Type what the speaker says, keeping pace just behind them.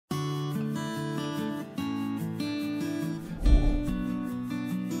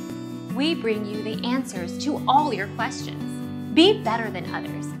we bring you the answers to all your questions. Be better than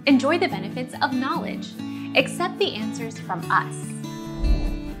others. Enjoy the benefits of knowledge. Accept the answers from us.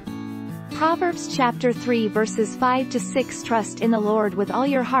 Proverbs chapter 3 verses 5 to 6. Trust in the Lord with all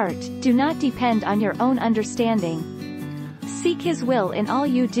your heart, do not depend on your own understanding. Seek His will in all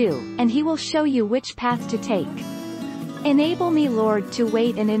you do, and He will show you which path to take. Enable me, Lord, to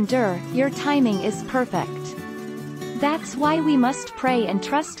wait and endure, your timing is perfect. That's why we must pray and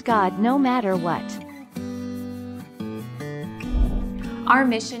trust God no matter what. Our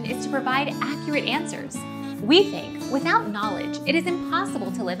mission is to provide accurate answers. We think without knowledge, it is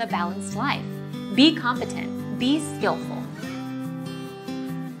impossible to live a balanced life. Be competent, be skillful.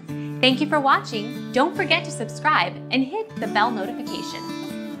 Thank you for watching. Don't forget to subscribe and hit the bell notification.